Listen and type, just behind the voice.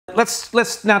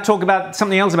Let's now talk about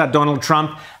something else about Donald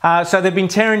Trump. So they've been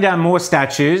tearing down more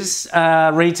statues.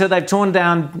 Rita, they've torn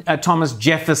down Thomas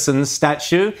Jefferson's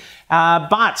statue,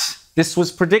 but this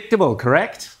was predictable,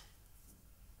 correct?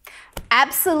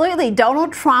 Absolutely.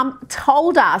 Donald Trump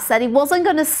told us that he wasn't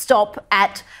going to stop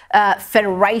at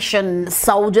Federation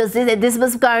soldiers. This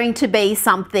was going to be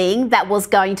something that was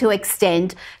going to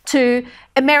extend to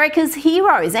America's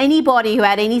heroes. Anybody who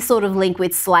had any sort of link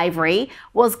with slavery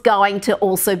was going to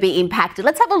also be impacted.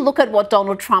 Let's have a look at what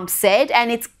Donald Trump said,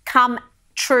 and it's come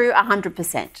true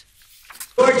 100%.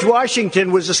 George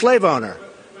Washington was a slave owner.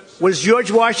 Was George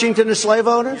Washington a slave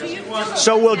owner?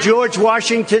 So will George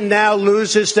Washington now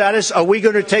lose his status? Are we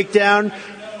going to take down,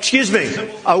 excuse me,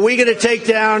 are we going to take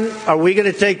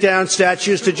down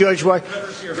statues to George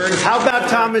Washington? How about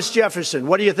Thomas Jefferson?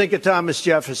 What do you think of Thomas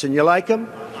Jefferson? You like him?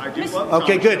 I do.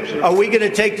 Okay, good. Are we going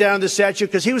to take down the statue?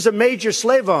 Because he was a major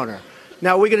slave owner.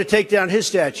 Now we're going to take down his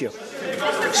statue.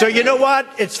 So you know what?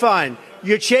 It's fine.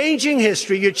 You're changing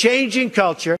history. You're changing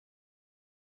culture.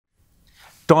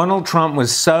 Donald Trump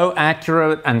was so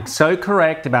accurate and so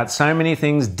correct about so many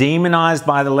things, demonized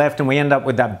by the left, and we end up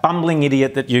with that bumbling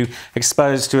idiot that you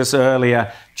exposed to us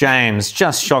earlier, James.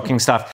 Just shocking stuff.